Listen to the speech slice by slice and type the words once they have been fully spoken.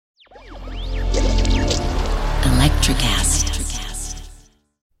NutraCast.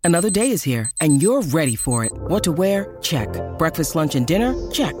 Another day is here, and you're ready for it. What to wear? Check. Breakfast, lunch, and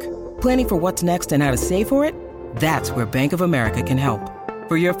dinner? Check. Planning for what's next and how to save for it? That's where Bank of America can help.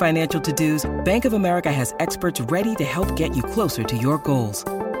 For your financial to-dos, Bank of America has experts ready to help get you closer to your goals.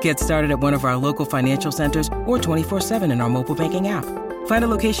 Get started at one of our local financial centers or 24/7 in our mobile banking app. Find a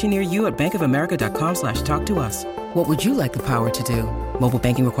location near you at bankofamerica.com/talktous. What would you like the power to do? Mobile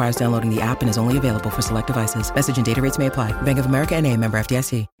banking requires downloading the app and is only available for select devices. Message and data rates may apply. Bank of America NA, member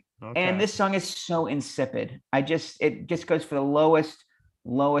FDIC. Okay. And this song is so insipid. It just goes for the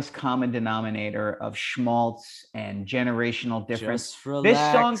lowest common denominator of schmaltz and generational difference. This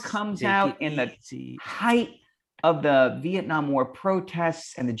song comes out in the height of the Vietnam War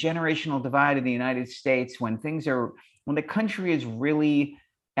protests and the generational divide in the United States, when the country is really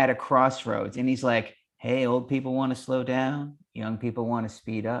at a crossroads. And he's like, hey, old people want to slow down, young people want to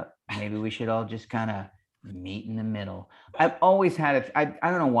speed up. Maybe we should all just kind of meet in the middle. I've always had it. I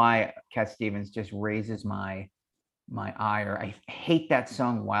don't know why Cat Stevens just raises my ire. I hate that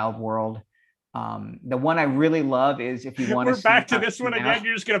song, Wild World. The one I really love is If You Want to. We're back to this one again.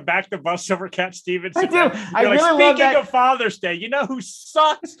 You're just going to back the bus over Cat Stevens. I do. I really love that. Speaking of Father's Day, you know who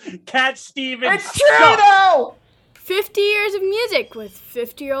sucks? Cat Stevens. It's true, though. 50 years of music with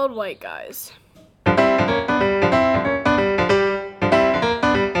 50-year-old white guys.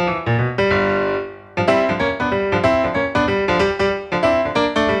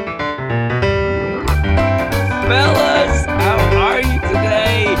 Fellas, how are you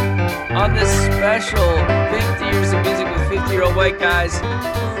today on this special 50 years of music with 50-year-old white guys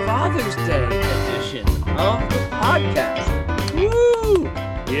Father's Day edition of the podcast? Woo!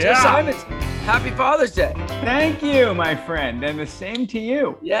 Yeah. Joe Simons, happy Father's Day. Thank you, my friend, and the same to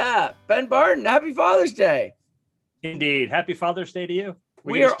you. Yeah, Ben Barton, happy Father's Day. Indeed. Happy Father's Day to you.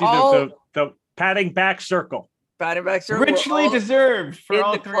 We are all the patting back circle. patting back circle. Richly deserved for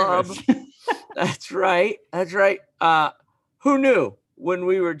all three of us. That's right. That's right. Who knew when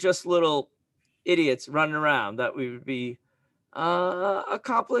we were just little idiots running around that we would be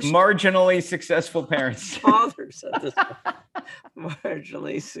accomplished, marginally successful parents, fathers at this point.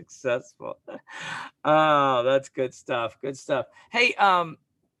 Marginally successful. Oh, that's good stuff. Good stuff. Hey,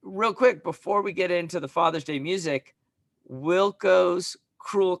 real quick before we get into the Father's Day music, Wilco's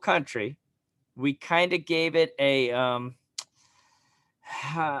Cruel Country. We kind of gave it a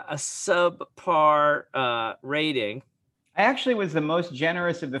subpar rating. I actually was the most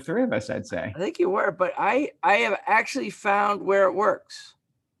generous of the three of us, I'd say. I think you were, but I have actually found where it works.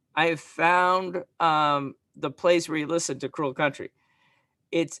 I have found the place where you listen to Cruel Country.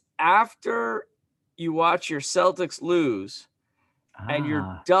 It's after you watch your Celtics lose and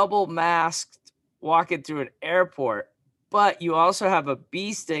you're double masked walking through an airport, but you also have a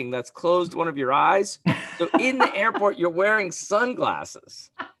bee sting that's closed one of your eyes. So in the airport, you're wearing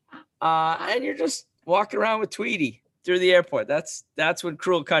sunglasses and you're just walking around with Tweety through the airport. That's when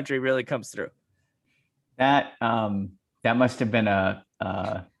Cruel Country really comes through. That must have been a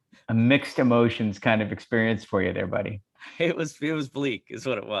mixed emotions kind of experience for you there, buddy. It was bleak is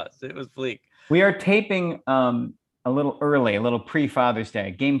what it was. It was bleak. We are taping a little early, a little pre-Father's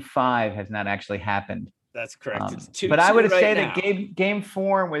Day. Game 5 has not actually happened. That's correct. It's 2-2 but I would say right that game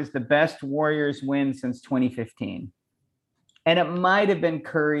 4 was the best Warriors win since 2015. And it might have been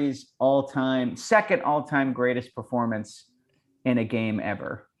Curry's second all-time greatest performance in a game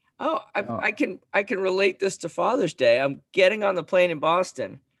ever. I can relate this to Father's Day. I'm getting on the plane in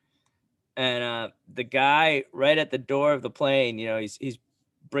Boston, and the guy right at the door of the plane, you know, he's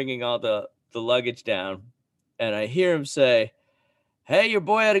bringing all the luggage down, and I hear him say, "Hey, your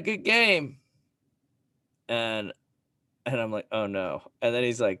boy had a good game," and I'm like, "Oh no!" And then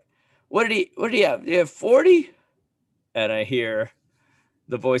he's like, "What did he have? Did he have 40?" And I hear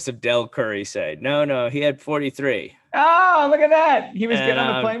the voice of Del Curry say, No, he had 43. Oh, look at that. He was good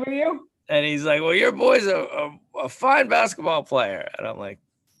on the plane with you? And he's like, well, your boy's a fine basketball player. And I'm like,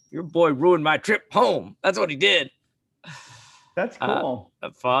 your boy ruined my trip home. That's what he did. That's cool.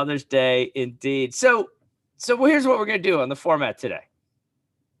 Father's Day, indeed. So here's what we're going to do on the format today.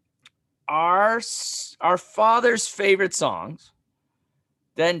 Our father's favorite songs,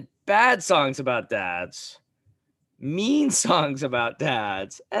 then bad songs about dads, mean songs about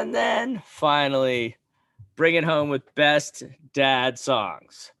dads, and then finally bring it home with best dad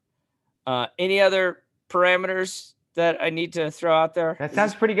songs. Any other parameters that I need to throw out there? That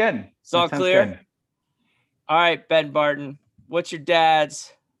sounds pretty good. It's all clear? Good. All right, Ben Barton, what's your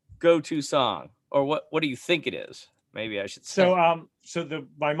dad's go-to song? Or what do you think it is? Maybe I should say. So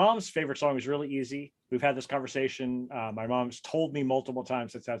my mom's favorite song is really easy. We've had this conversation. My mom's told me multiple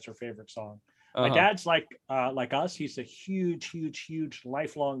times that that's her favorite song. Uh-huh. My dad's like us. He's a huge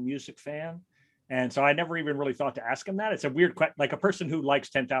lifelong music fan. And so I never even really thought to ask him that. It's a weird question. Like a person who likes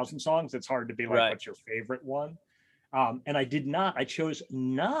 10,000 songs, it's hard to be like, Right. What's your favorite one? And I chose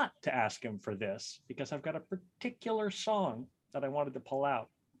not to ask him for this because I've got a particular song that I wanted to pull out.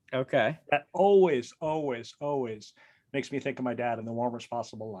 Okay. That always makes me think of my dad in the warmest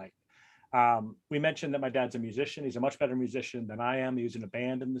possible light. We mentioned that my dad's a musician. He's a much better musician than I am. He was in a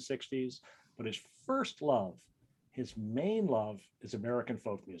band in the 60s, but his first love, his main love is American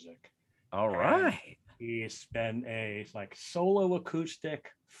folk music. All right. He's been a solo acoustic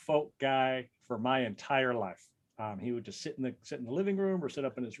folk guy for my entire life. He would just sit in the living room or sit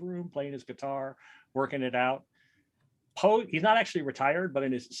up in his room playing his guitar, working it out. He's not actually retired, but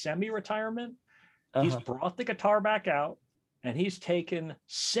in his semi-retirement, he's brought the guitar back out and he's taken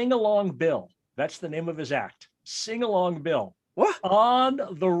Sing Along Bill. That's the name of his act. Sing Along Bill. What? On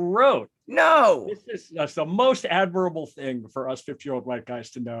the road. No. That's the most admirable thing for us 50-year-old white guys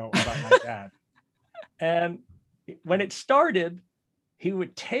to know about my dad. And when it started, he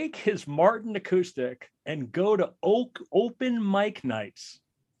would take his Martin acoustic and go to open mic nights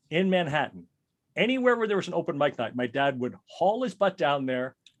in Manhattan. Anywhere where there was an open mic night, my dad would haul his butt down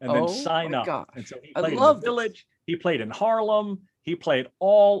there and then sign up. Gosh. And so he played in the this. Village. He played in Harlem. He played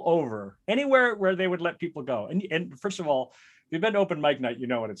all over, anywhere where they would let people go. And first of all, if you've been to open mic night, you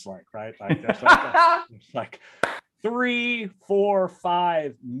know what it's like, right? It's like 3, 4,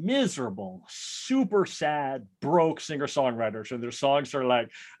 5 miserable, super sad, broke singer-songwriters. And their songs are like,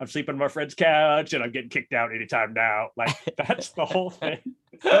 I'm sleeping on my friend's couch and I'm getting kicked out anytime now. Like, that's the whole thing.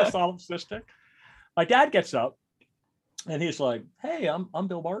 It's so solipsistic. My dad gets up and he's like, hey, I'm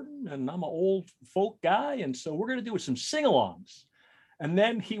Bill Martin and I'm an old folk guy. And so we're going to do some sing-alongs. And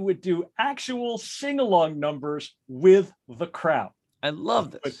then he would do actual sing-along numbers with the crowd. I love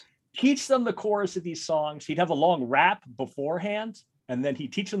this. Teach them the chorus of these songs. He'd have a long rap beforehand, and then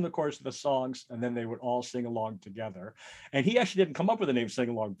he'd teach them the chorus of the songs, and then they would all sing along together. And he actually didn't come up with the name Sing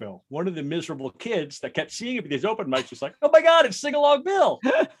Along Bill. One of the miserable kids that kept seeing it at these open mics was like, oh my God, it's Sing Along Bill.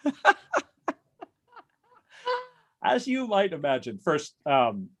 As you might imagine, first,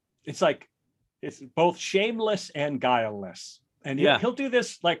 it's both shameless and guileless. And he'll do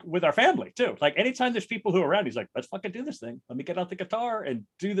this like with our family too. Like anytime there's people who are around, he's like, let's fucking do this thing. Let me get out the guitar and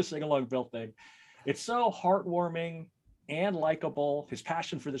do the Sing Along Bill thing. It's so heartwarming and likable. His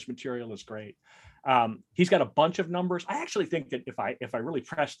passion for this material is great. He's got a bunch of numbers. I actually think that if I really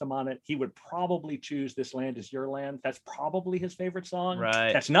pressed him on it, he would probably choose This Land Is Your Land. That's probably his favorite song.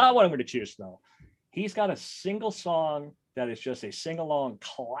 Right. That's not what I'm going to choose though. He's got a single song that is just a sing-along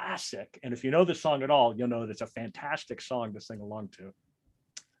classic. And if you know this song at all, you'll know that it's a fantastic song to sing along to.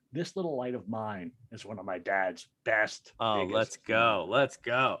 This Little Light of Mine is one of my dad's best. Oh, let's go. Let's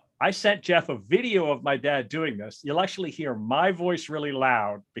go. I sent Jeff a video of my dad doing this. You'll actually hear my voice really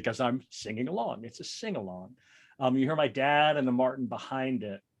loud because I'm singing along. It's a sing-along. You hear my dad and the Martin behind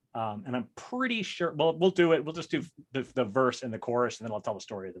it. And I'm pretty sure, well, we'll do it. We'll just do the verse and the chorus, and then I'll tell the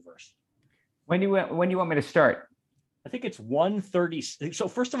story of the verse. When do you want me to start? I think it's 1:30. So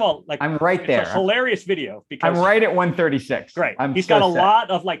first of all, I'm right there. It's a hilarious video because I'm right at 1:36. Great. He's got a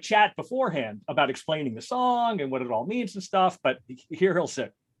lot of chat beforehand about explaining the song and what it all means and stuff. But here he'll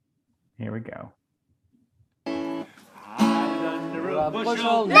sit. Here we go. No,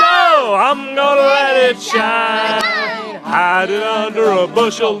 I'm gonna let it shine. Hide it under a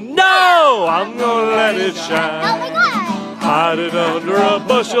bushel. No, I'm gonna let it shine. Hide it under a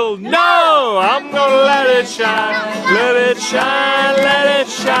bushel. No, I'm gonna let it shine. Let it shine, let it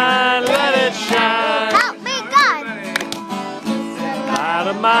shine, let it shine. Help me, God. Light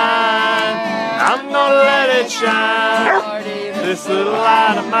of mine, I'm gonna let it shine. This little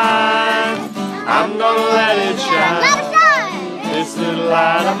light of mine, I'm gonna let it shine. This little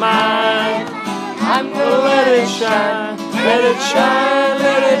light of mine, I'm gonna let it shine. Let it shine,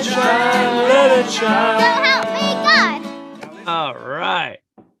 let it shine, let it shine. So help me, God. All right.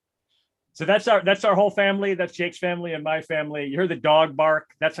 So that's our whole family. That's Jake's family and my family. You hear the dog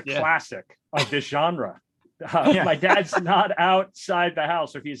bark. That's a classic of this genre. My dad's not outside the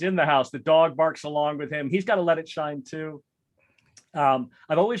house. If he's in the house, the dog barks along with him. He's got to let it shine too. I've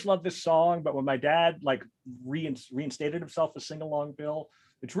always loved this song, but when my dad reinstated himself as Sing Along Bill,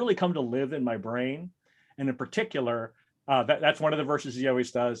 it's really come to live in my brain. And in particular, that's one of the verses he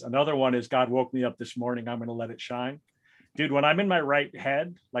always does. Another one is God woke me up this morning. I'm going to let it shine. Dude, when I'm in my right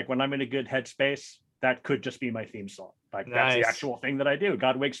head, like when I'm in a good headspace, that could just be my theme song. Like that's the actual thing that I do.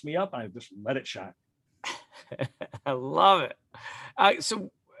 God wakes me up, I just let it shine. I love it. So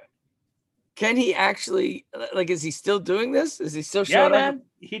Can he actually, like, is he still doing this? Is he still Yeah, showing up? man.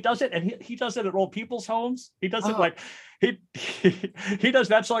 He does it, and he does it at old people's homes. He does it like he does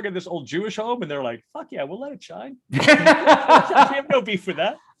that song in this old Jewish home, and they're like, "Fuck yeah, we'll let it shine." We have no beef with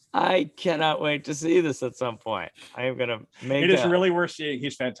that. I cannot wait to see this at some point. I am gonna make it. Is really worth seeing.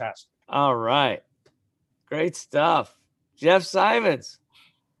 He's fantastic. All right, great stuff, Jeff Simons.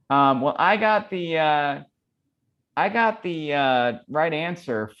 Well, I got the right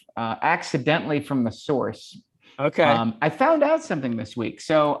answer accidentally from the source. Okay. I found out something this week.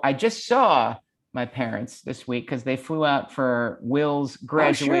 So I just saw my parents this week because they flew out for Will's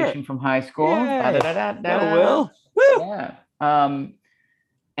graduation from high school. Will. Woo! Yeah.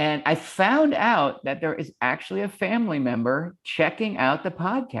 And I found out that there is actually a family member checking out the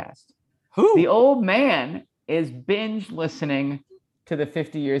podcast. Who? The old man is binge listening to the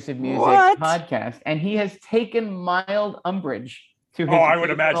 50 Years of Music podcast, and he has taken mild umbrage to his I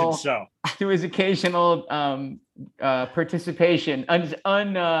would imagine so. To his occasional participation,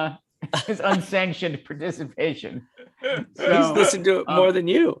 his unsanctioned participation. So, he's listened to it more than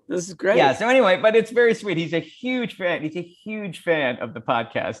you. This is great. Yeah. So anyway, but it's very sweet. He's a huge fan. He's a huge fan of the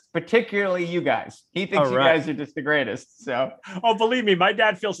podcast, particularly you guys. He thinks you guys are just the greatest. So, believe me, my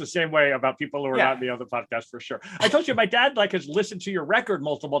dad feels the same way about people who are not me on the podcast for sure. I told you, my dad has listened to your record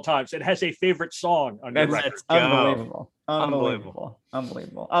multiple times. It has a favorite song on your record. Unbelievable.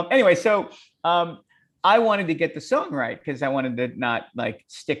 Anyway, so I wanted to get the song right because I wanted to not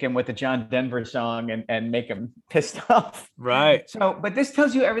stick him with a John Denver song and make him pissed off. Right. So, but this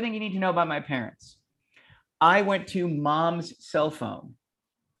tells you everything you need to know about my parents. I went to Mom's cell phone.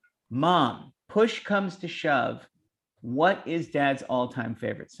 Mom, push comes to shove. What is Dad's all-time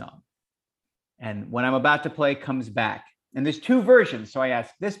favorite song? And when I'm about to play comes back. And there's two versions. So I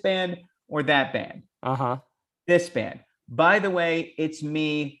asked this band or that band. This band. By the way, it's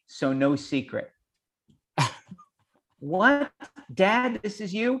me, so no secret. What? Dad, this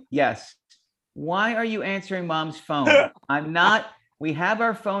is you? Yes. Why are you answering Mom's phone? I'm not. We have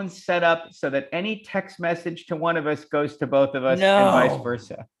our phones set up so that any text message to one of us goes to both of us and vice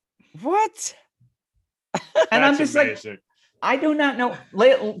versa. What? And I'm just amazing. I do not know.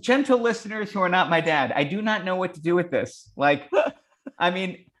 Gentle listeners who are not my dad, I do not know what to do with this. I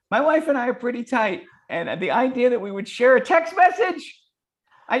mean, my wife and I are pretty tight. And the idea that we would share a text message,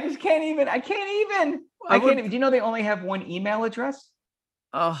 I can't even. Do you know they only have one email address?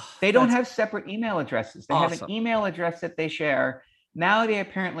 They don't have separate email addresses. They have an email address that they share. Now they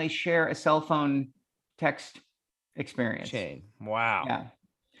apparently share a cell phone text experience. Chain. Wow. Yeah.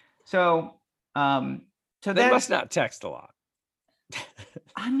 So they must not text a lot.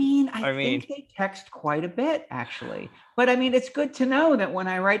 I think they text quite a bit, actually. But it's good to know that when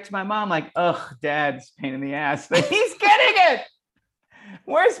I write to my mom, Dad's pain in the ass, that he's getting it.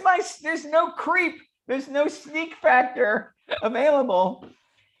 There's no creep. There's no sneak factor available.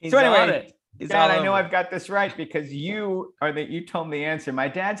 So anyway, Dad, I know I've got this right because you told me the answer. My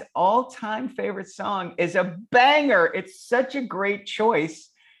dad's all-time favorite song is a banger. It's such a great choice.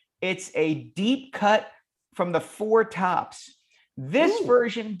 It's a deep cut from the Four Tops. This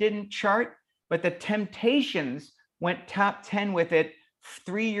version didn't chart, but the Temptations went top 10 with it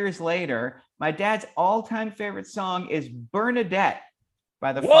 3 years later. My dad's all-time favorite song is Bernadette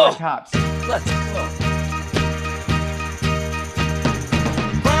by the Four Tops. Let's go.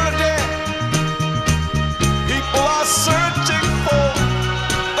 Bernadette, people are searching for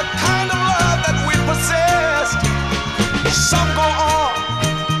the kind of love that we possessed. Some go on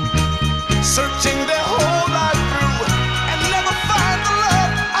searching their whole life through and never find the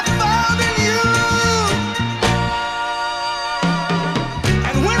love I found in you.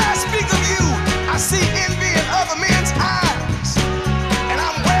 And when I speak of you, I see envy in other men's eyes, and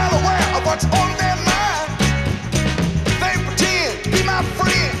I'm well aware of what's on their minds. They pretend to be my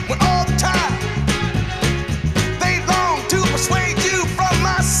friend when all the time they long to persuade you from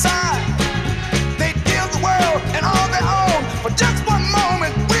my side. They give the world and all their own for just one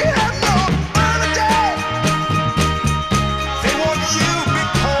moment. We have no Bernadette. They want you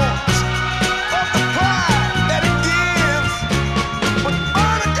because of the pride that it gives. But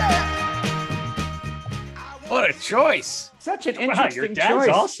Bernadette, What a choice. Such an Wow, interesting your dad's choice.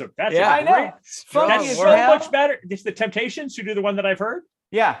 awesome. That's I know. great. Funky That's as so hell. much better. It's the Temptations who do the one that I've heard.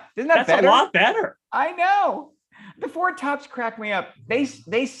 Yeah, isn't that That's better? a lot better. I know. The Four Tops crack me up. They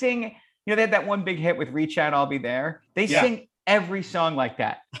sing. They had that one big hit with "Reach Out, I'll Be There." They sing every song like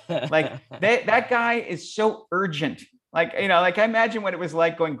that. That guy is so urgent. I imagine what it was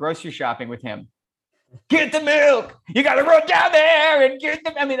like going grocery shopping with him. Get the milk. You got to run down there and get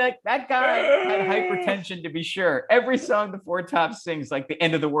the. I mean, like that guy had hypertension to be sure. Every song the Four Tops sings, like the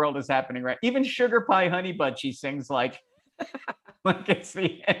end of the world is happening, right? Even Sugar Pie Honey Bunch, sings like it's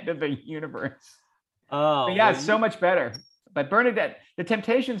the end of the universe. Oh, but yeah, it's so much better. But Bernadette, the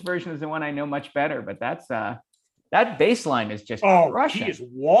Temptations version is the one I know much better. But that's that bass line is just crushing. He is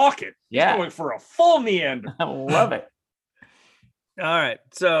walking. He's going for a full meander. I love it. All right,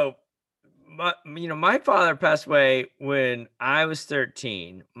 so. My father passed away when I was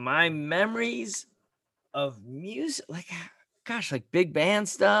 13. My memories of music, like big band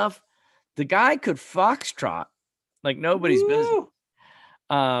stuff. The guy could foxtrot like nobody's business.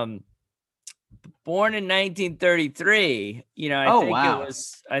 Born in 1933,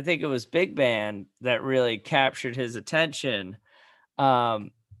 I think it was big band that really captured his attention. But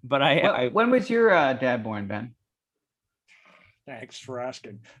when was your dad born, Ben? Thanks for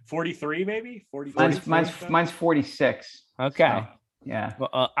asking. 43, maybe 40. Mine's 46. Okay. So, yeah.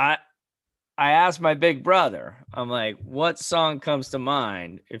 Well, I asked my big brother. I'm like, what song comes to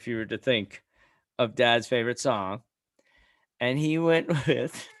mind if you were to think of Dad's favorite song? And he went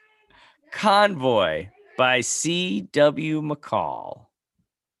with "Convoy" by C.W. McCall.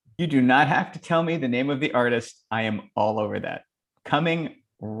 You do not have to tell me the name of the artist. I am all over that. Coming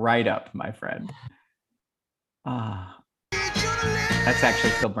right up, my friend. That's actually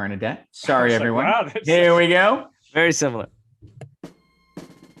still Bernadette. Sorry, everyone. Wow, here we go. Very similar.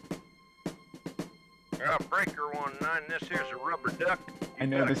 Breaker 19, this here's a Rubber Duck. I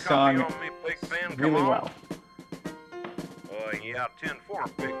know the song really well. Oh, yeah,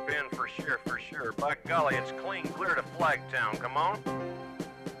 10-4, Big Ben, for sure. By golly, it's clean clear to Flagtown. Come on.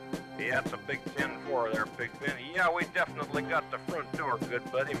 Yeah, it's a big 10-4 there, Big Ben. Yeah, we definitely got the front door, good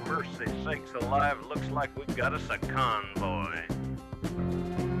buddy. Mercy sakes alive, looks like we got us a convoy.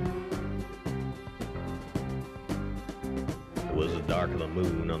 It was the dark of the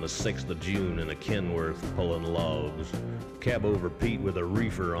moon on the 6th of June in a Kenworth pulling logs. Cab over Pete with a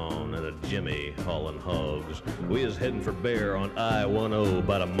reefer on and a Jimmy hauling hogs. We is heading for Bear on I-10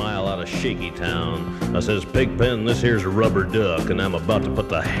 about a mile out of Shaky Town. I says, Pigpen, this here's a Rubber Duck and I'm about to put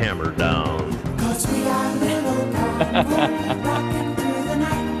the hammer down. 'Cause we got a little convoy rocking through the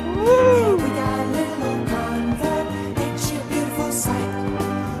night. Woo! We got a little convoy, it's your beautiful sight.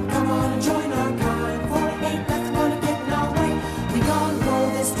 Come on and join our convoy, ain't nothing gonna get in our way. We gonna roll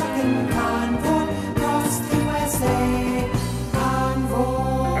this trucking convoy across the USA.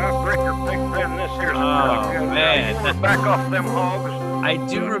 Man. Back off them hogs. I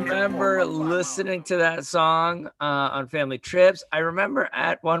do remember listening to that song on family trips. I remember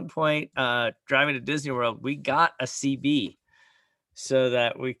at one point driving to Disney World, we got a CB so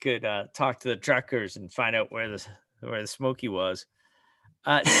that we could talk to the truckers and find out where the Smokey was.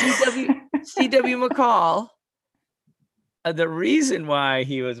 C.W. McCall. The reason why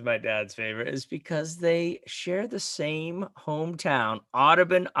he was my dad's favorite is because they share the same hometown,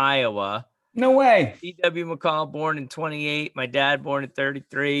 Audubon, Iowa. No way. C.W. McCall, born in 28. My dad, born in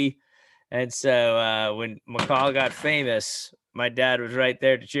 33. And so when McCall got famous, my dad was right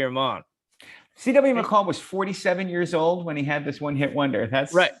there to cheer him on. C.W. McCall was 47 years old when he had this one-hit wonder.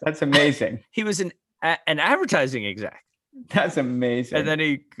 That's right. That's amazing. He was an advertising exec. That's amazing. And then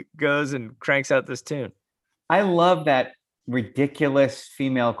he goes and cranks out this tune. I love that ridiculous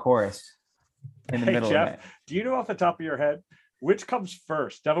female chorus in the middle Jeff, of it. Do you know off the top of your head which comes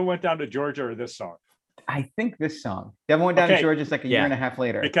first? Devil Went Down to Georgia or this song? I think this song. Devil Went Down to Georgia is like a year and a half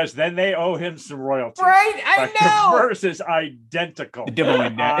later. Because then they owe him some royalties. Right, I know. The verse is identical. The Devil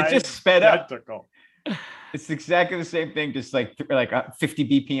Went Down. It's just sped up. Identical. It's exactly the same thing, just like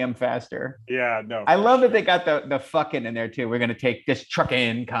 50 BPM faster. Yeah, no. I love that they got the fucking in there too. We're gonna take this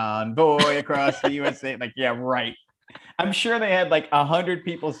trucking convoy across the USA. Like, yeah, right. I'm sure they had like 100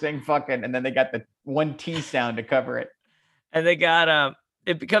 people sing fucking, and then they got the one T sound to cover it. And they got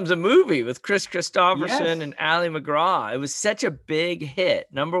it becomes a movie with Chris Christopherson and Ali McGraw. It was such a big hit,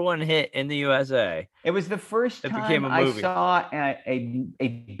 #1 hit in the USA. It was the first time I saw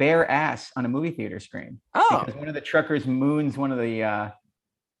a bare ass on a movie theater screen. Oh, because one of the truckers moons one of the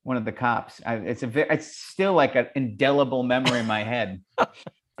cops. It's still like an indelible memory in my head.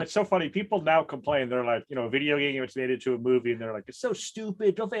 It's so funny. People now complain. They're like, a video game was made into a movie, and they're like, it's so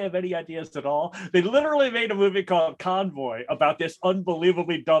stupid. Don't they have any ideas at all? They literally made a movie called Convoy about this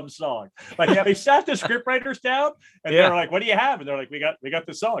unbelievably dumb song. Like, they sat the scriptwriters down, and they're like, what do you have? And they're like, we got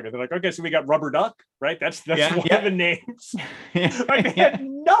this song. And they're like, okay, so we got Rubber Duck, right? That's one of the names. Like, they had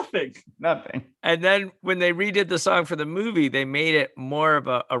nothing. And then when they redid the song for the movie, they made it more of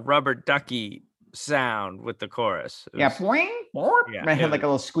a rubber ducky sound with the chorus. Yeah, boing, boing. Yeah, I had like a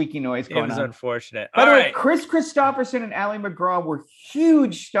little squeaky noise It going was on. unfortunate. By the All way, right. Chris Christopherson and Ali McGraw were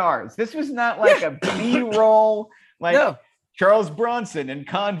huge stars. This was not like a B-roll, like No. Charles Bronson in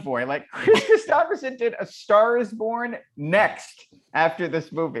Convoy. Like Chris Christopherson did A Star Is Born next after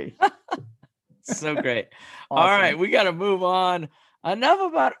this movie. So great. Awesome. All right, we got to move on. Enough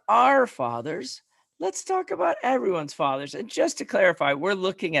about our fathers. Let's talk about everyone's fathers. And just to clarify, we're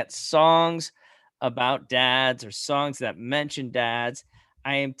looking at songs about dads or songs that mention dads.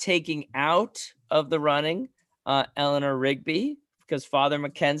 I am taking out of the running Eleanor Rigby because Father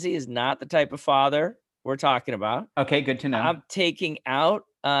Mackenzie is not the type of father we're talking about. Okay, good to know. I'm taking out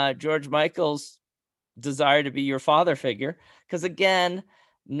George Michael's desire to be your father figure because, again,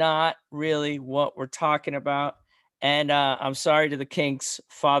 not really what we're talking about. And I'm sorry to the Kinks,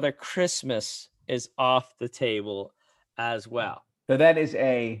 Father Christmas is off the table as well. So that is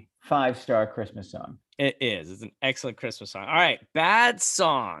a 5-star Christmas song. It is. It's an excellent Christmas song. All right. Bad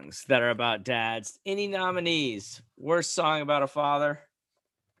songs that are about dads. Any nominees? Worst song about a father?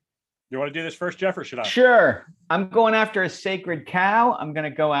 You want to do this first, Jeff, or should I? Sure. I'm going after A Sacred Cow. I'm going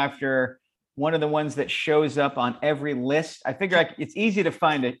to go after one of the ones that shows up on every list. I figure it's easy to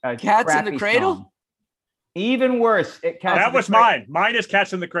find a Cats in the Cradle? Song. Even worse. That was mine. Mine is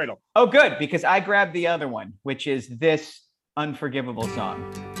Cats in the Cradle. Oh, good, because I grabbed the other one, which is this unforgivable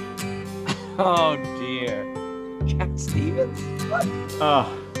song. Oh, dear. Cat Stevens? What? Oh.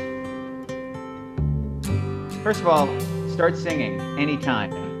 First of all, start singing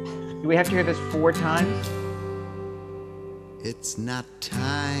anytime. Do we have to hear this 4 times? It's not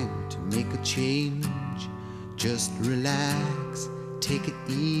time to make a change. Just relax, take it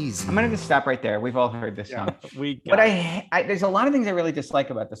easy. I'm going to just stop right there. We've all heard this song. But there's a lot of things I really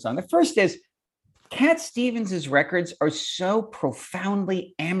dislike about the song. The first is Cat Stevens' records are so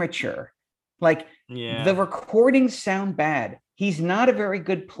profoundly amateur. Like the recordings sound bad. He's not a very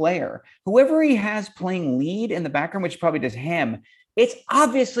good player. Whoever he has playing lead in the background, which probably does him, it's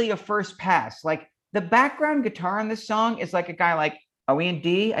obviously a first pass. Like the background guitar on this song is like a guy like, are we in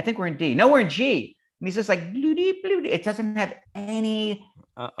D? I think we're in D. No, we're in G. And he's just like, it doesn't have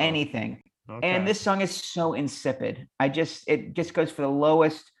anything. Okay. And this song is so insipid. It just goes for the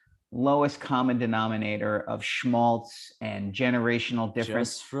lowest common denominator of schmaltz and generational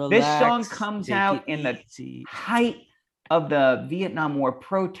difference. This song comes out in the height of the Vietnam War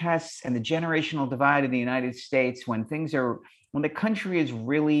protests and the generational divide in the United States when the country is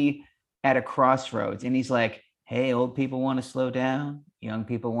really at a crossroads. And he's like, hey, old people want to slow down. Young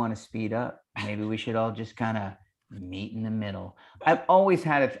people want to speed up. Maybe we should all just kind of meet in the middle. I've always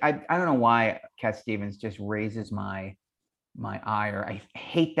had I don't know why Cat Stevens just raises my ire. I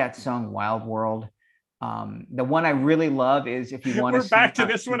hate that song, Wild World. The one I really love is If You Want to. We're back to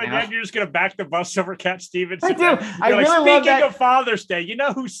this one again. You're just going to back the bus over Cat Stevens. I do. I really love that. Speaking of Father's Day, you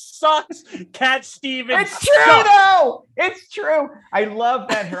know who sucks? Cat Stevens. It's true, though. It's true. I love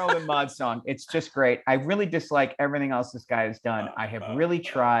that Harold and Maude song. It's just great. I really dislike everything else this guy has done. I have really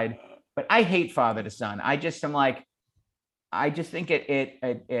tried, but I hate father to son. I just think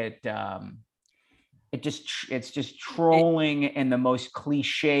it's just trolling in the most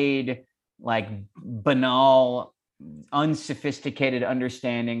cliched, like banal, unsophisticated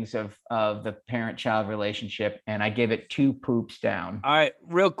understandings of the parent-child relationship, and I give it 2 poops down. All right,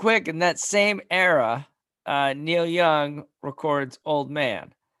 real quick, in that same era, Neil Young records Old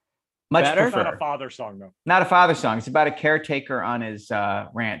Man. Much better? prefer. Not a father song, though. Not a father song. It's about a caretaker on his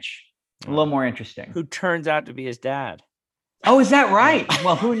ranch. A little more interesting. Who turns out to be his dad. Oh, is that right?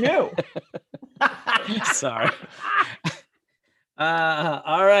 Well, who knew? Sorry.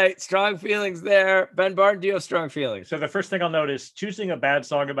 All right. Strong feelings there. Ben Barton, do you have strong feelings? So the first thing I'll note is choosing a bad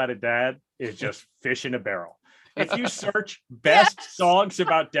song about a dad is just fish in a barrel. If you search best songs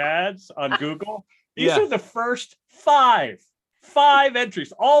about dads on Google, these are the first 5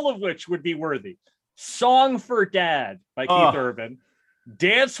 entries, all of which would be worthy. Song for Dad by Keith Urban.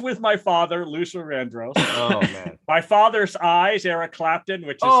 Dance with My Father, Luther Vandross. Oh, man. My Father's Eyes, Eric Clapton,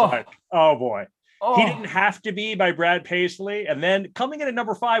 which is like, oh boy. Oh. He Didn't Have to Be by Brad Paisley. And then coming in at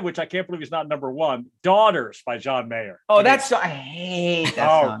number 5, which I can't believe is not number 1, Daughters by John Mayer. Oh, I hate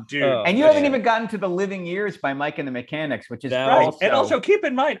that song. Dude. And you haven't even gotten to The Living Years by Mike and the Mechanics, which is And also keep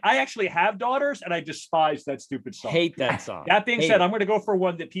in mind, I actually have daughters and I despise that stupid song. Hate that song. That being said, I'm going to go for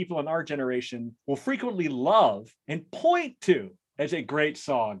one that people in our generation will frequently love and point to as a great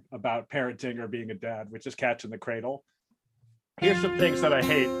song about parenting or being a dad, which is Cats in the Cradle. Here's some things that I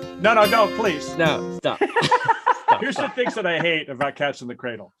hate. No, please. No, stop. Here's some things that I hate about Cats in the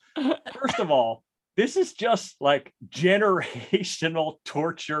Cradle. First of all, this is just like generational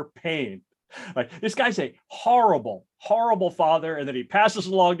torture pain. Like, this guy's a horrible, horrible father, and then he passes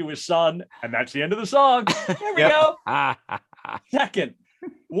along to his son, and that's the end of the song. There we go. Second,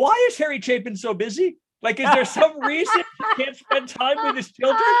 why is Harry Chapin so busy? Like, is there some reason he can't spend time with his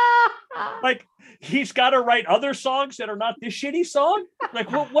children? Like, he's got to write other songs that are not this shitty song.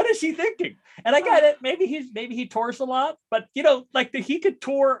 Like, what is he thinking? And I get it. Maybe he tours a lot, but like he could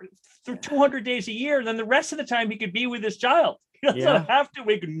tour through 200 days a year, and then the rest of the time he could be with his child. He doesn't have to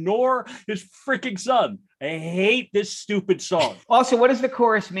ignore his freaking son. I hate this stupid song. Also, what does the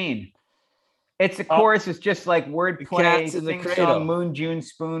chorus mean? It's the chorus is just like wordplay, sing song, moon, June,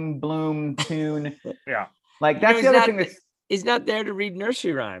 spoon, bloom, tune. Yeah. Like that's the other thing that's he's not there to read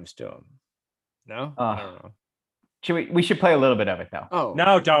nursery rhymes to him. No? I don't know. We should play a little bit of it though. Oh.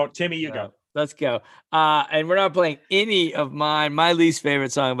 No, don't. Timmy, you go. Let's go. And we're not playing any of mine. My least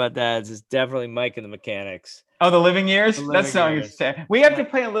favorite song about dads is definitely Mike and the Mechanics. Oh, The Living Years? That song is sad. We have to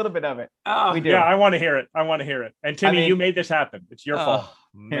play a little bit of it. Oh, we do. Yeah, I want to hear it. And Timmy, you made this happen. It's your fault.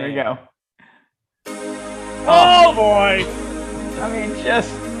 Here we go. Oh boy. I mean,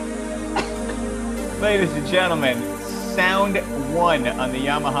 just ladies and gentlemen, sound 1 on the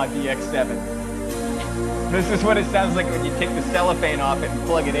Yamaha DX7. This is what it sounds like when you take the cellophane off it and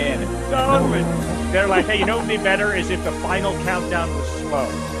plug it in. Totally. They're like, hey, you know what would be better is if the final countdown was slow.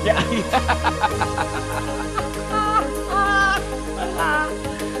 Yeah.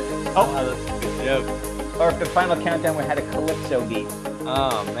 Or if the final countdown had a calypso beat.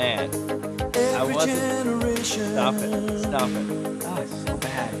 Oh man. I wasn't. Stop it. Oh, it's so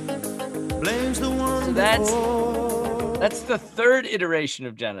bad. Blames the one. So that's the third iteration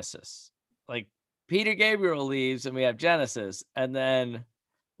of Genesis. Like Peter Gabriel leaves and we have Genesis, and then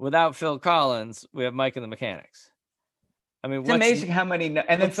without Phil Collins, we have Mike and the Mechanics. I mean, it's amazing how many,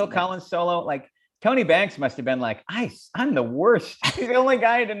 and then Phil Collins solo, like Tony Banks must have been like, I'm the worst. He's the only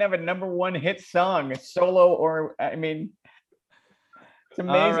guy who didn't have a #1 hit song, solo, or, I mean, it's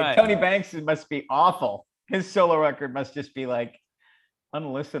amazing. Right. Tony Banks must be awful. His solo record must just be like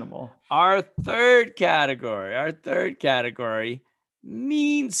unlistenable. Our third category,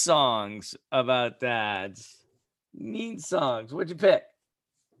 mean songs about dads. Mean songs. What'd you pick?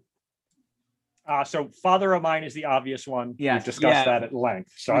 So Father of Mine is the obvious one. Yeah, we've discussed that at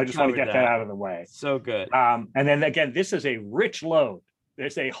length. So I just want to get that out of the way. So good. And then again, this is a rich load.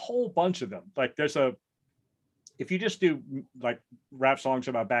 There's a whole bunch of them. Like if you just do like rap songs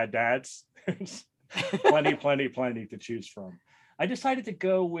about bad dads, there's plenty to choose from. I decided to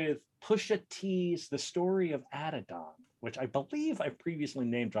go with Pusha T's The Story of Adidon, which I believe I've previously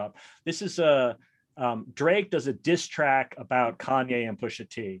name dropped. This is Drake does a diss track about Kanye and Pusha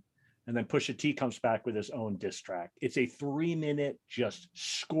T. And then Pusha T comes back with his own diss track. It's a 3-minute, just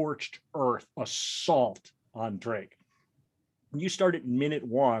scorched earth assault on Drake. When you start at minute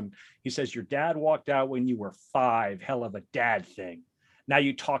 1, he says, your dad walked out when you were 5, hell of a dad thing. Now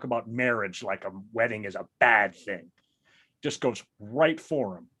you talk about marriage like a wedding is a bad thing. Just goes right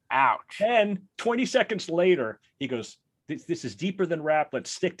for him. Ouch. And 20 seconds later, he goes, this is deeper than rap.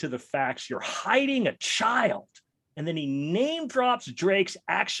 Let's stick to the facts. You're hiding a child. And then he name drops Drake's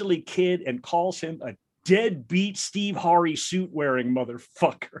actually kid and calls him a deadbeat Steve Harvey suit wearing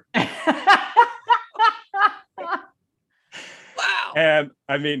motherfucker. Wow. And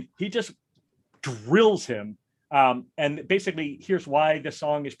I mean, he just drills him. And basically, here's why the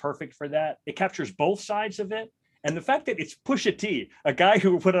song is perfect for that. It captures both sides of it. And the fact that it's Pusha T, a guy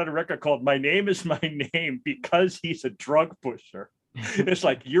who put out a record called My Name Is My Name because he's a drug pusher. It's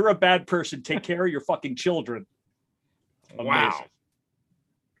like, you're a bad person. Take care of your fucking children. Amazing. Wow.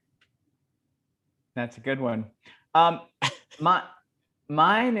 That's a good one.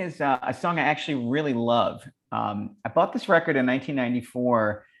 Mine is a song I actually really love. I bought this record in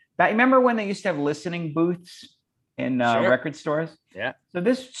 1994. Remember when they used to have listening booths in record stores? Yeah. So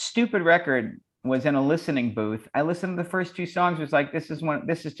this stupid record was in a listening booth. I listened to the first 2 songs, was like, this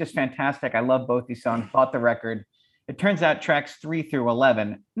is just fantastic. I love both these songs, bought the record. It turns out tracks 3 through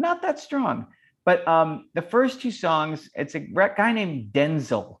 11, not that strong. But the first 2 songs, it's a guy named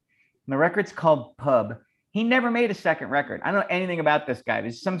Denzel. And the record's called Pub. He never made a second record. I don't know anything about this guy.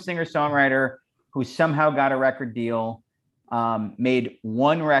 There's some singer-songwriter who somehow got a record deal, made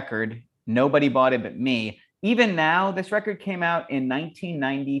 1 record. Nobody bought it but me. Even now, this record came out in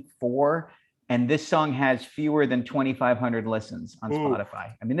 1994, and this song has fewer than 2,500 listens on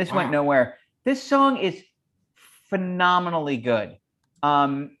Spotify. I mean, this went nowhere. This song is phenomenally good.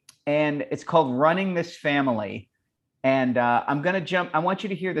 And it's called Running This Family. And I'm going to jump. I want you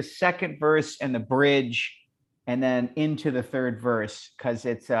to hear the second verse and the bridge and then into the third verse, because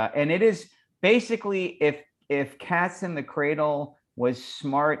it's and it is basically if Cats in the Cradle was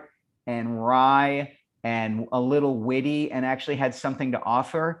smart and wry and a little witty and actually had something to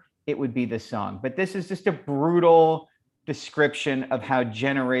offer, it would be this song. But this is just a brutal description of how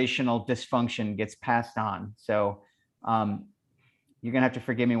generational dysfunction gets passed on. So you're gonna have to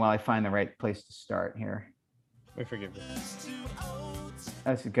forgive me while I find the right place to start here. We forgive you.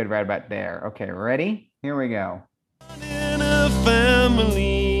 That's good right about there. Okay, ready? Here we go. In a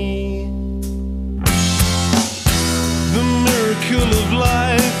family, the miracle of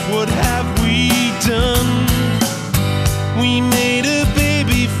life, what have we done? We made a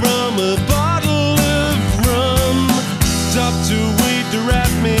baby from a bottle of rum. Dr. Wade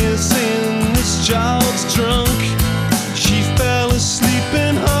wrapped me saying this child's drunk. She fell asleep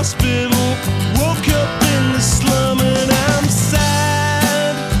in hospital, woke up in the slum, and I'm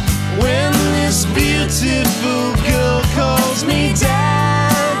sad when this beautiful girl calls me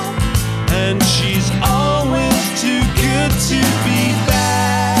dad, and she's always too good to be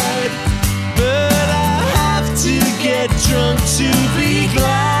bad. But I have to get drunk to be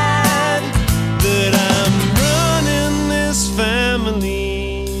glad that I'm running this family.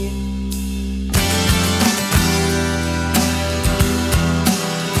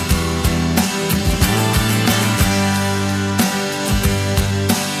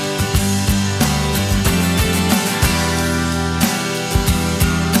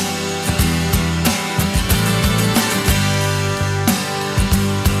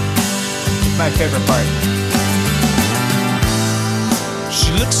 My favorite part.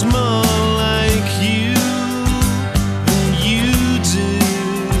 She looks more like you than you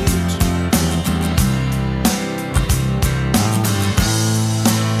did,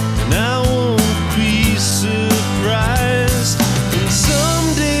 and I won't be surprised when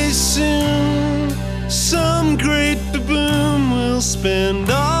someday soon some great baboon will spend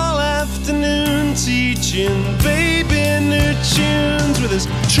all afternoon teaching baby new tunes with his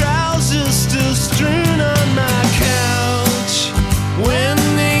trousers still strewn on my couch. When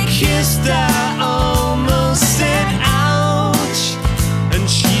they kissed, I almost said ouch, and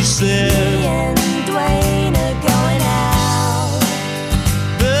she said, "Me and Dwayne are going out."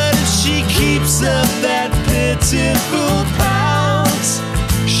 But if she keeps up that pitiful pout,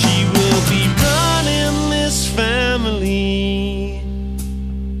 she will be running this family.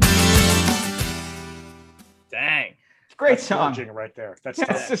 Dang. Great That's song. gorging right there. That's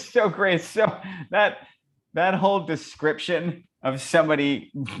That's just so great. So that whole description of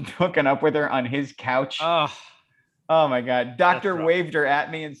somebody hooking up with her on his couch. Oh my God. Doctor waved her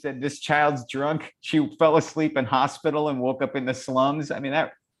at me and said, "This child's drunk. She fell asleep in hospital and woke up in the slums." I mean,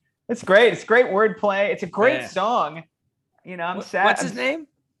 that's great. It's great wordplay. It's a great song. You know, I'm sad. What's his name?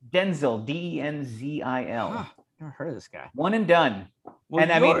 Denzel, Denzil. Huh, never heard of this guy. One and done. Well,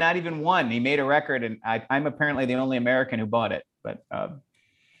 and I mean, not even one. He made a record, and I'm apparently the only American who bought it. But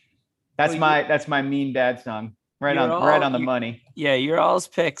that's my mean dad song. Right on the money. Yeah, your all's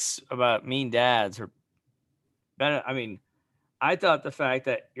picks about mean dads are better. I mean, I thought the fact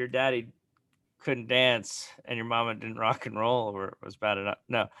that your daddy couldn't dance and your mama didn't rock and roll was bad enough.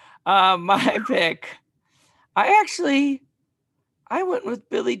 No, my pick. I went with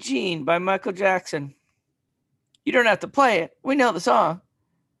Billie Jean by Michael Jackson. You don't have to play it. We know the song,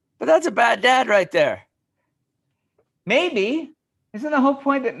 but that's a bad dad right there. Maybe. Isn't the whole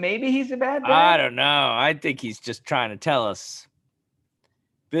point that maybe he's a bad dad? I don't know. I think he's just trying to tell us.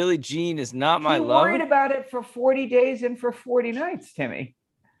 Billie Jean is not my lover. Worried about it for 40 days and for 40 nights, Timmy.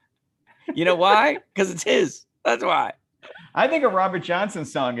 You know why? Because it's his. That's why. I think a Robert Johnson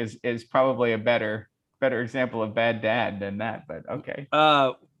song is probably a better example of bad dad than that, but okay.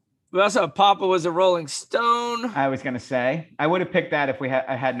 We also have Papa Was a Rolling Stone. I was going to say, I would have picked that if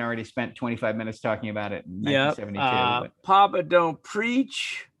I hadn't already spent 25 minutes talking about it in 1972. Papa Don't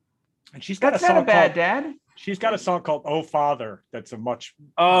Preach. And she's got That's a song not a bad called, dad. She's got a song called "Oh Father" that's a much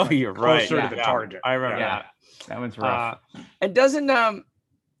you're right. closer to the target. I remember that. That one's rough. And doesn't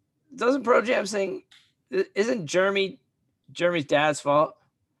Pro Jam sing? Isn't Jeremy's dad's fault?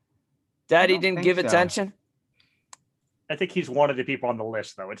 Daddy didn't give attention. I think he's one of the people on the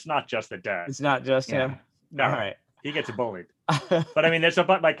list, though. It's not just the dad. It's not just him. No, all right. He gets bullied. But I mean, there's a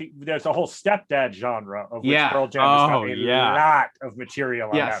whole stepdad genre of which Pearl Jam has got a lot of material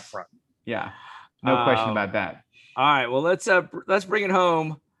on that front. Yeah, no question about that. All right, well let's bring it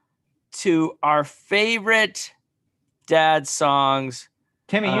home to our favorite dad songs.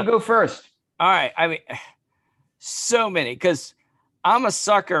 Timmy, you go first. All right, I mean, so many, because I'm a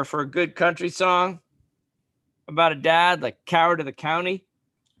sucker for a good country song about a dad, like Coward of the County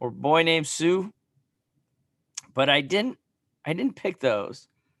or Boy Named Sue. But I didn't pick those.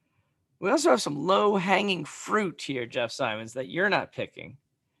 We also have some low-hanging fruit here, Jeff Simons, that you're not picking.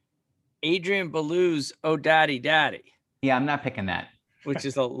 Adrian Belew's "Oh Daddy Daddy." Yeah, I'm not picking that. Which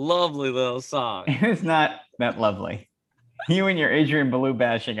is a lovely little song. It's not that lovely. You and your Adrian Belew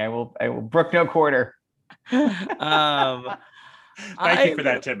bashing. I will brook no quarter. Thank you for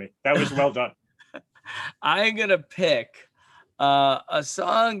that, Timmy. That was well done. I'm gonna pick a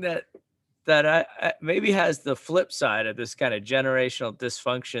song that I maybe has the flip side of this kind of generational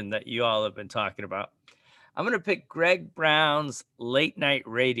dysfunction that you all have been talking about. I'm gonna pick Greg Brown's "Late Night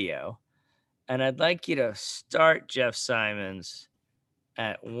Radio," and I'd like you to start, Jeff Simons,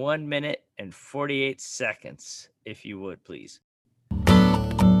 at 1 minute and 48 seconds, if you would, please.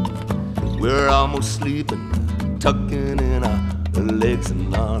 We're almost sleeping, tucking in our legs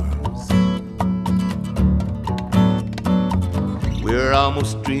and arms. We're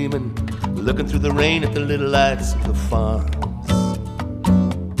almost dreaming, looking through the rain at the little lights of the farms.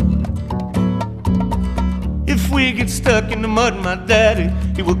 If we get stuck in the mud, my daddy,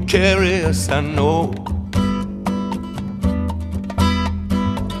 he will carry us, I know.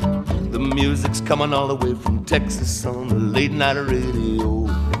 The music's coming all the way from Texas on the late night radio.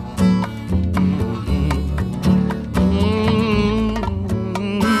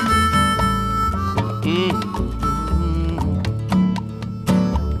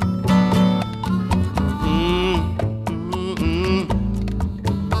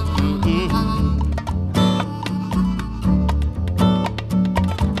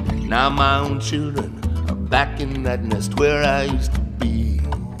 Now my own children are back in that nest where I used to be.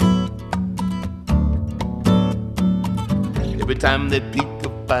 Every time they peek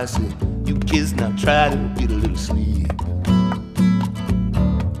up, I say, you kids now try to get a little sleep.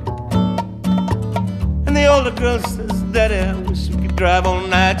 And the older girl says, Daddy, I wish we could drive all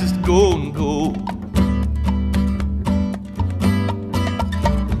night, just go and go.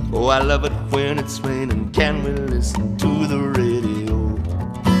 Oh, I love it when it's raining, can we listen to the radio?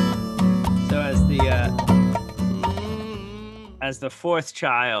 So as the fourth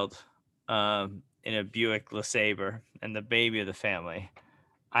child in a Buick LeSabre and the baby of the family,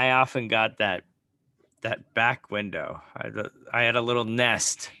 I often got that back window. I had a little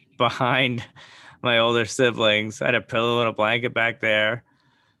nest behind my older siblings. I had a pillow and a blanket back there.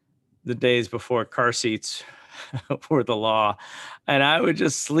 The days before car seats were the law, and I would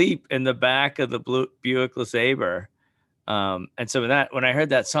just sleep in the back of the Buick LeSabre. And so when I heard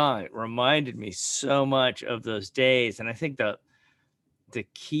that song, it reminded me so much of those days. And I think the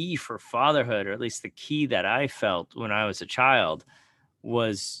key for fatherhood, or at least the key that I felt when I was a child,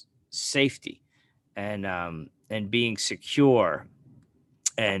 was safety and being secure,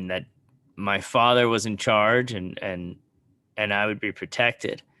 and that my father was in charge and I would be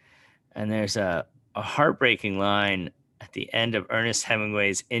protected. And there's a heartbreaking line at the end of Ernest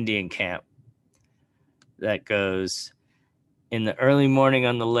Hemingway's Indian Camp that goes, "In the early morning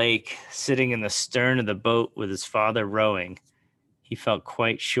on the lake, sitting in the stern of the boat with his father rowing, he felt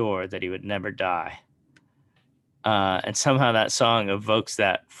quite sure that he would never die." And somehow that song evokes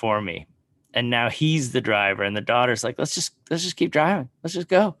that for me. And now he's the driver, and the daughter's like, let's just keep driving. Let's just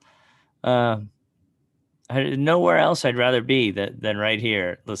go. Nowhere else I'd rather be than right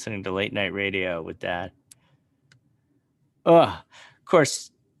here, listening to late night radio with Dad. Of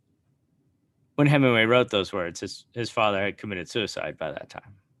course, when Hemingway wrote those words, his father had committed suicide by that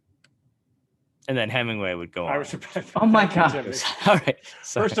time. And then Hemingway would go on. Oh my God. All right.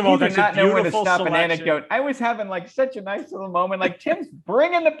 Sorry. First of all, that's not a know when to beautiful stop an selection. anecdote. I was having like such a nice little moment. Like, Tim's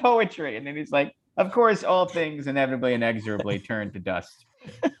bringing the poetry. And then he's like, of course, all things inevitably, inexorably turn to dust.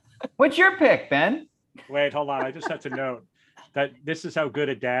 What's your pick, Ben? Wait, hold on. I just have to note that this is how good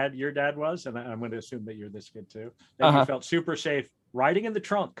a dad your dad was. And I'm going to assume that you're this good too. That you felt super safe riding in the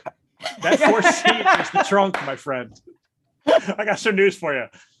trunk. That fourth seat is the trunk, my friend. I got some news for you.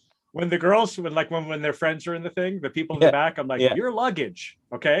 When the girls, when their friends are in the thing, the people in the back, I'm like, your luggage.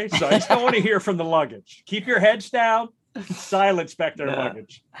 Okay. So I just don't want to hear from the luggage. Keep your heads down. Silence back their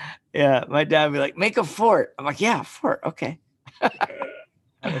luggage. Yeah. My dad would be like, make a fort. I'm like, yeah, fort. Okay.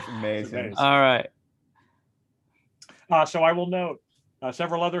 That's amazing. All right. So I will note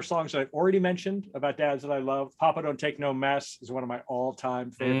several other songs that I've already mentioned about dads that I love. Papa Don't Take No Mess is one of my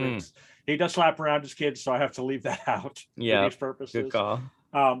all-time favorites. He does slap around his kids, so I have to leave that out for these purposes. Good call.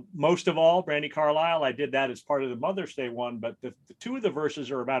 Most of all, Brandi Carlile, I did that as part of the Mother's Day one, but the two of the verses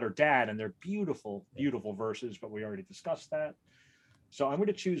are about her dad, and they're beautiful, beautiful verses, but we already discussed that. So I'm going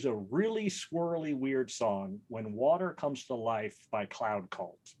to choose a really swirly, weird song, When Water Comes to Life by Cloud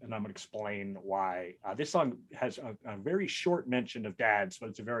Cult. And I'm going to explain why. This song has a very short mention of dads, but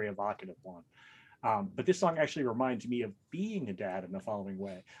it's a very evocative one. But this song actually reminds me of being a dad in the following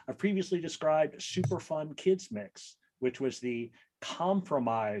way. I've previously described Super Fun Kids Mix, which was the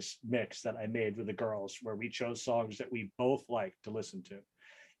compromise mix that I made with the girls, where we chose songs that we both like to listen to.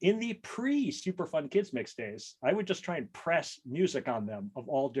 In the pre-Super Fun Kids mix days, I would just try and press music on them of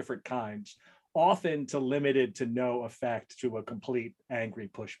all different kinds, often to limited to no effect to a complete angry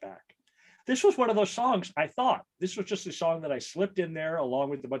pushback. This was one of those songs. I thought this was just a song that I slipped in there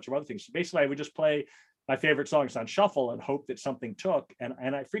along with a bunch of other things. So basically, I would just play my favorite songs on shuffle and hope that something took. And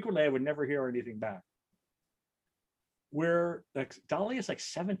I frequently, I would never hear anything back. Where like Dahlia's like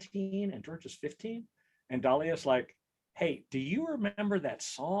 17 and George is 15. And Dahlia's like, hey, do you remember that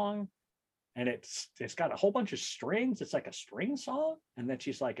song? And it's got a whole bunch of strings. It's like a string song. And then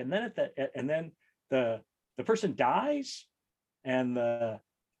she's like, and then the person dies, and the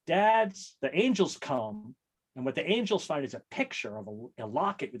angels come, and what the angels find is a picture of a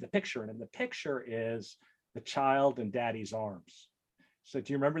locket with a picture, and the picture is the child in daddy's arms. So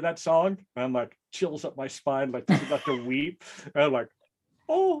do you remember that song? And I'm like, chills up my spine, like this is about to weep. And I'm like,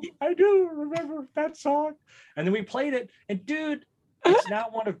 oh, I do remember that song. And then we played it, and dude, it's now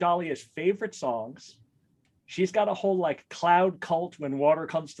one of Dahlia's favorite songs. She's got a whole like cloud cult when water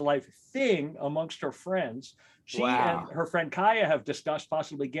comes to life thing amongst her friends. She and her friend Kaya have discussed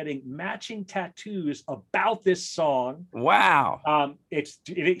possibly getting matching tattoos about this song. Wow.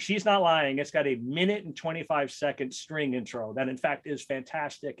 She's not lying. It's got a 1:25 string intro that in fact is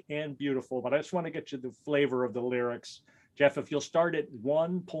fantastic and beautiful, but I just want to get you the flavor of the lyrics. Jeff, if you'll start at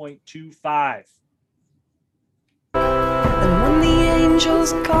 1.25. And when the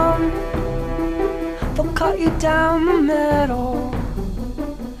angels come, they'll cut you down the middle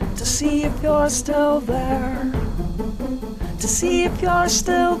to see if you're still there, to see if you're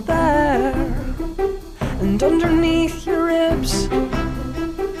still there. And underneath your ribs,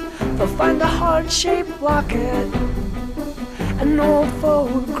 they'll find a heart-shaped locket, an old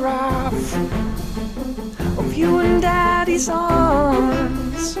photograph of you in Daddy's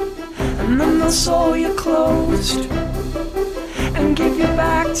arms. And then they'll sew you closed and give you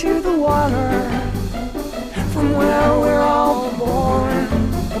back to the water, from where we're all born,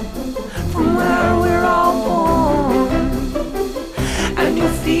 from where we're all born. And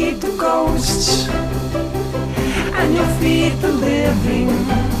you'll feed the ghosts, and you'll feed the living.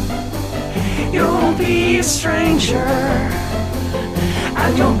 You'll be a stranger,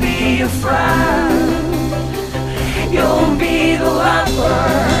 and you'll be a friend. You'll be the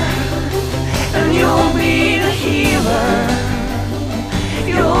leper, and you'll be the healer.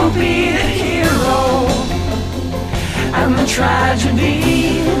 You'll be the hero and the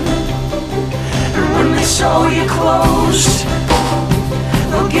tragedy. And when they sew you closed,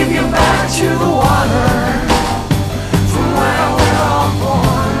 they'll give you back to the water, from where we're all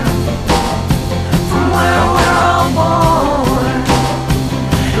born, from where we're all born.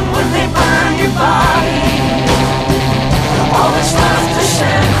 And when they burn your body, all that's left is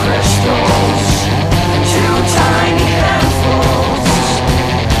sand crystals, 2 tiny handfuls.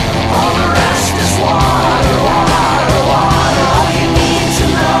 All the rest is water, water, water. All you need to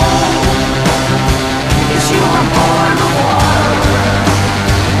know is you were born of water.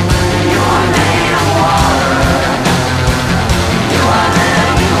 You are made of water. You are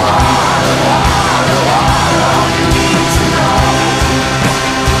living water, water, water. All you need to know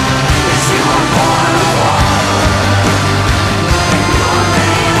is you were born of water. You are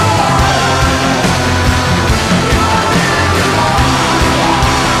made of water. You are living water.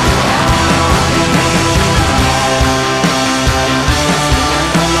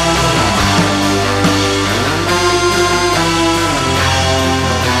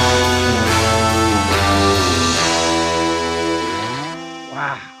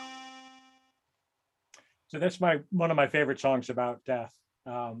 Wow. So that's one of my favorite songs about death.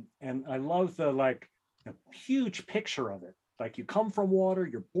 And I love the huge picture of it. Like, you come from water,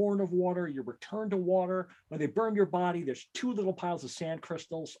 you're born of water, you're returned to water. When they burn your body, there's 2 little piles of sand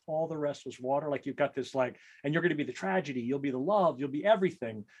crystals. All the rest was water. Like, you've got this and you're going to be the tragedy. You'll be the love. You'll be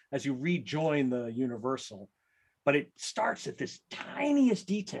everything as you rejoin the universal. But it starts at this tiniest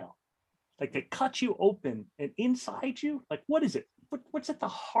detail. Like, they cut you open, and inside you, like, what is it? What's at the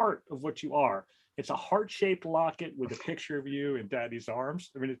heart of what you are? It's a heart-shaped locket with a picture of you in Daddy's arms.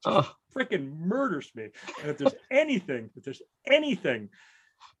 I mean, it just freaking murders me. And if there's anything,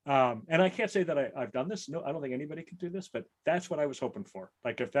 and I can't say that I've done this. No, I don't think anybody can do this, but that's what I was hoping for.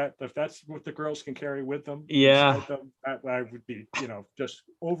 Like, if that's what the girls can carry with them, I would be, just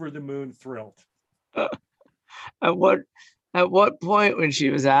over the moon thrilled. At what point, when she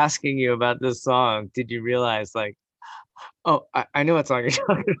was asking you about this song, did you realize, like, oh, I know what song you're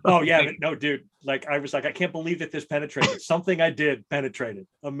talking about? Oh yeah, but no, dude. Like, I was like, I can't believe that this penetrated. Something I did penetrated.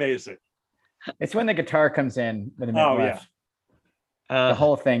 Amazing. It's when the guitar comes in with a minute left. The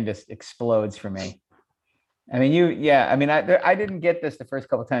whole thing just explodes for me. I mean, I didn't get this the first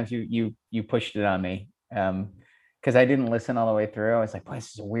couple of times you pushed it on me, because I didn't listen all the way through. I was like, boy,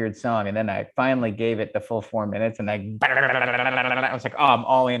 this is a weird song. And then I finally gave it the full 4 minutes, and I was like, oh, I'm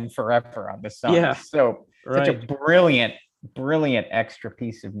all in forever on this song. Yeah. So such a brilliant extra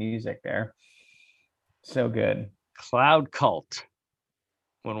piece of music there. So good. Cloud Cult.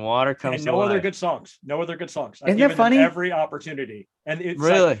 When water comes and no alive. other good songs. No other good songs. Isn't that funny? Every opportunity. And it's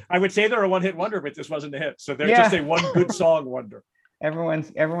really, like, I would say they're a one-hit wonder, but this wasn't a hit. So they're just a one good song wonder.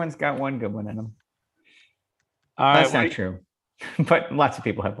 Everyone's got one good one in them. All right, that's not true, but lots of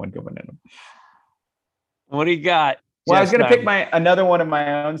people have one good one in them. What do you got? Well, I was going to pick another one of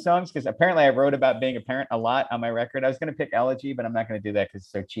my own songs, because apparently I wrote about being a parent a lot on my record. I was going to pick Elegy, but I'm not going to do that because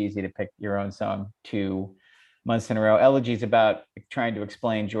it's so cheesy to pick your own song 2 months in a row. Elegy is about trying to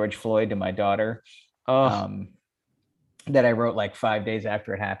explain George Floyd to my daughter, that I wrote like 5 days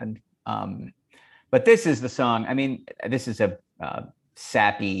after it happened. But this is the song. I mean, this is a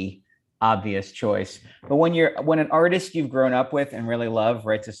sappy, obvious choice. But when an artist you've grown up with and really love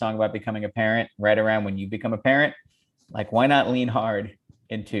writes a song about becoming a parent right around when you become a parent, like, why not lean hard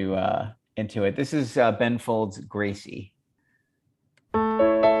into it? This is Ben Folds' Gracie.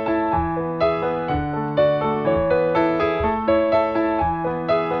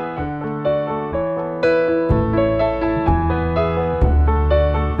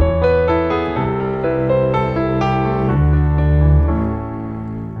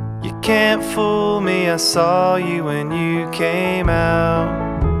 You can't fool me, I saw you when you came out.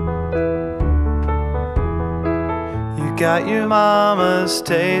 Got your mama's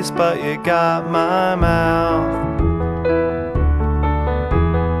taste, but you got my mouth.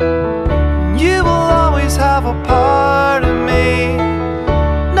 You will always have a part of me.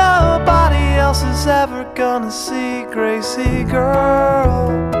 Nobody else is ever gonna see, Gracie girl.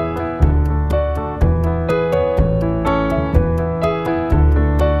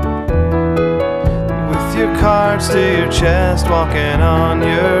 With your cards to your chest, walking on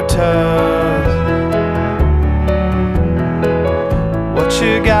your toes. What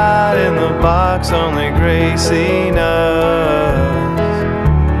you got in the box, only Gracie knows.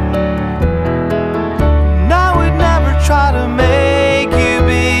 And I would never try to make you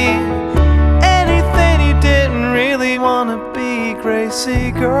be anything you didn't really want to be,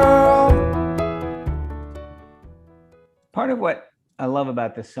 Gracie girl. Part of what I love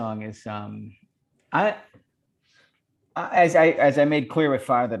about this song is, as I made clear with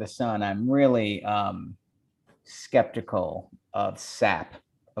Father to Son, I'm really skeptical of sap,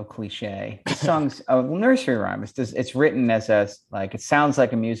 of cliche. The song's a nursery rhyme. It's written as it sounds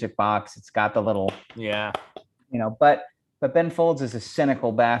like a music box. It's got the little, but Ben Folds is a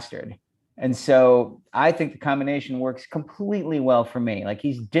cynical bastard. And so I think the combination works completely well for me. Like,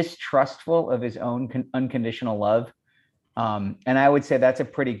 he's distrustful of his own unconditional love. And I would say that's a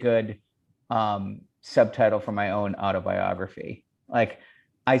pretty good subtitle for my own autobiography. Like,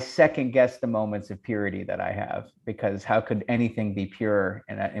 I second guess the moments of purity that I have, because how could anything be pure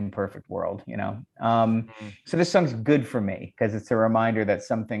in an imperfect world, So this song's good for me because it's a reminder that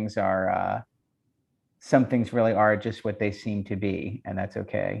some things really are just what they seem to be, and that's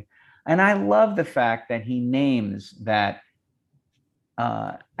okay. And I love the fact that he names that,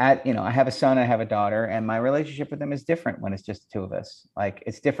 I have a son, I have a daughter, and my relationship with them is different when it's just the two of us. Like,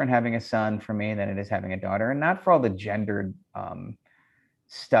 it's different having a son for me than it is having a daughter, and not for all the gendered,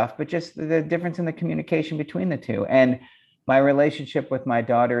 stuff, but just the difference in the communication between the two. And my relationship with my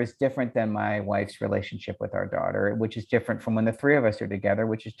daughter is different than my wife's relationship with our daughter, which is different from when the 3 of us are together,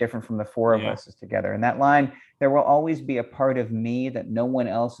 which is different from the 4 of us is together. And that line, there will always be a part of me that no one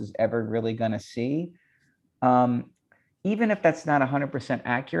else is ever really going to see. Even if that's not 100%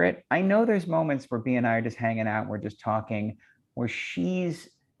 accurate, I know there's moments where B and I are just hanging out, we're just talking, where she's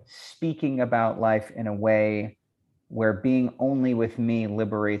speaking about life in a way where being only with me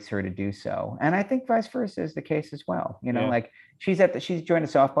liberates her to do so. And I think vice versa is the case as well. Like, she's joined a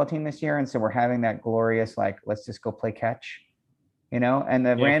softball team this year. And so we're having that glorious, like, let's just go play catch, and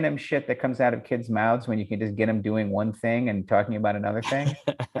the random shit that comes out of kids' mouths when you can just get them doing one thing and talking about another thing.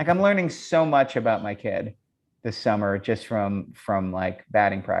 Like, I'm learning so much about my kid this summer, just from like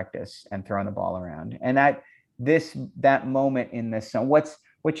batting practice and throwing the ball around. And that moment in this song,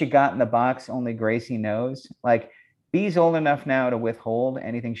 what you got in the box, only Gracie knows. Like, B's old enough now to withhold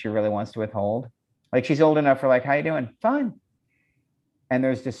anything she really wants to withhold. Like, she's old enough for, like, how you doing? Fine. And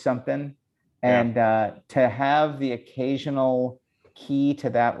there's just something. And to have the occasional key to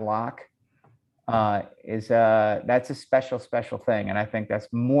that lock that's a special thing. And I think that's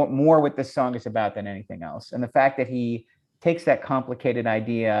more what this song is about than anything else. And the fact that he takes that complicated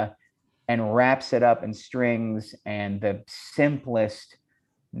idea and wraps it up in strings and the simplest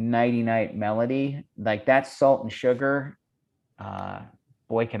nighty-night melody. Like that's Salt and Sugar.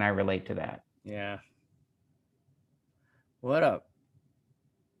 Boy, can I relate to that. Yeah. What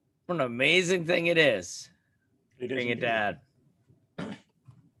an amazing thing it is. Being a dad.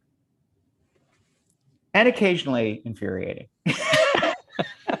 And occasionally infuriating.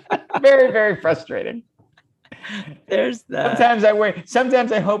 Very, very frustrating. There's that.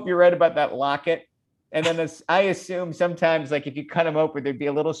 Sometimes I hope you're right about that locket. And then I assume sometimes, like if you cut them open, there'd be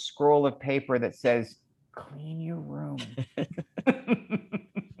a little scroll of paper that says, "Clean your room."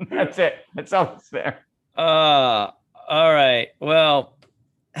 That's it. That's all that's there. All right. Well,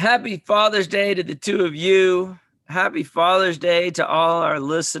 happy Father's Day to the two of you. Happy Father's Day to all our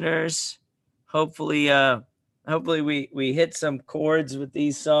listeners. Hopefully we hit some chords with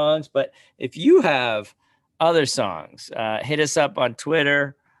these songs. But if you have other songs, hit us up on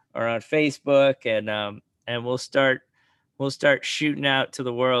Twitter or on Facebook, and we'll start shooting out to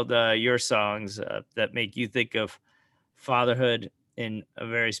the world your songs that make you think of fatherhood in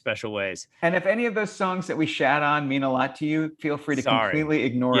very special ways. And if any of those songs that we shat on mean a lot to you, feel free to completely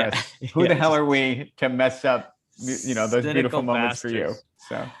ignore us. Who the hell are we to mess up, those beautiful moments for you?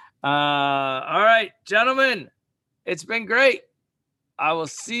 So, all right, gentlemen, it's been great. I will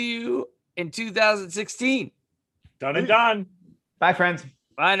see you in 2016. Done and done. Bye, friends.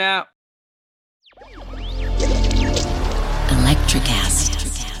 Bye now. Electricast.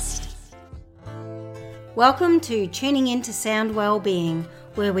 Welcome to Tuning Into Sound Wellbeing,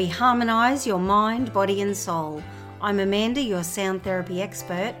 where we harmonise your mind, body and soul. I'm Amanda, your sound therapy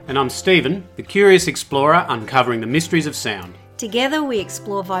expert. And I'm Stephen, the curious explorer uncovering the mysteries of sound. Together we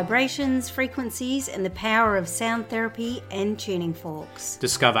explore vibrations, frequencies and the power of sound therapy and tuning forks.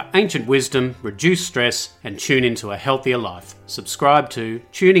 Discover ancient wisdom, reduce stress and tune into a healthier life. Subscribe to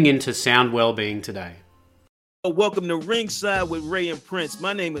Tuning Into Sound Wellbeing today. Welcome to Ringside with Ray and Prince.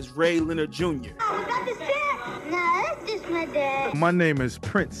 My name is Ray Leonard Jr. Oh, is that the set? No, that's just my dad. My name is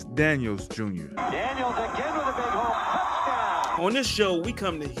Prince Daniels Jr. Daniels again with a big home touchdown. On this show, we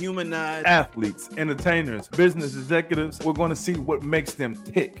come to humanize athletes, entertainers, business executives. We're going to see what makes them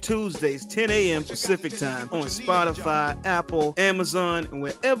tick. Tuesdays, 10 a.m. Pacific time on Spotify, Apple, Amazon, and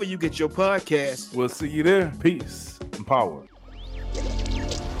wherever you get your podcasts. We'll see you there. Peace and power.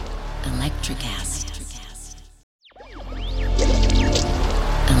 Electricast.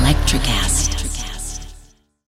 Electricast.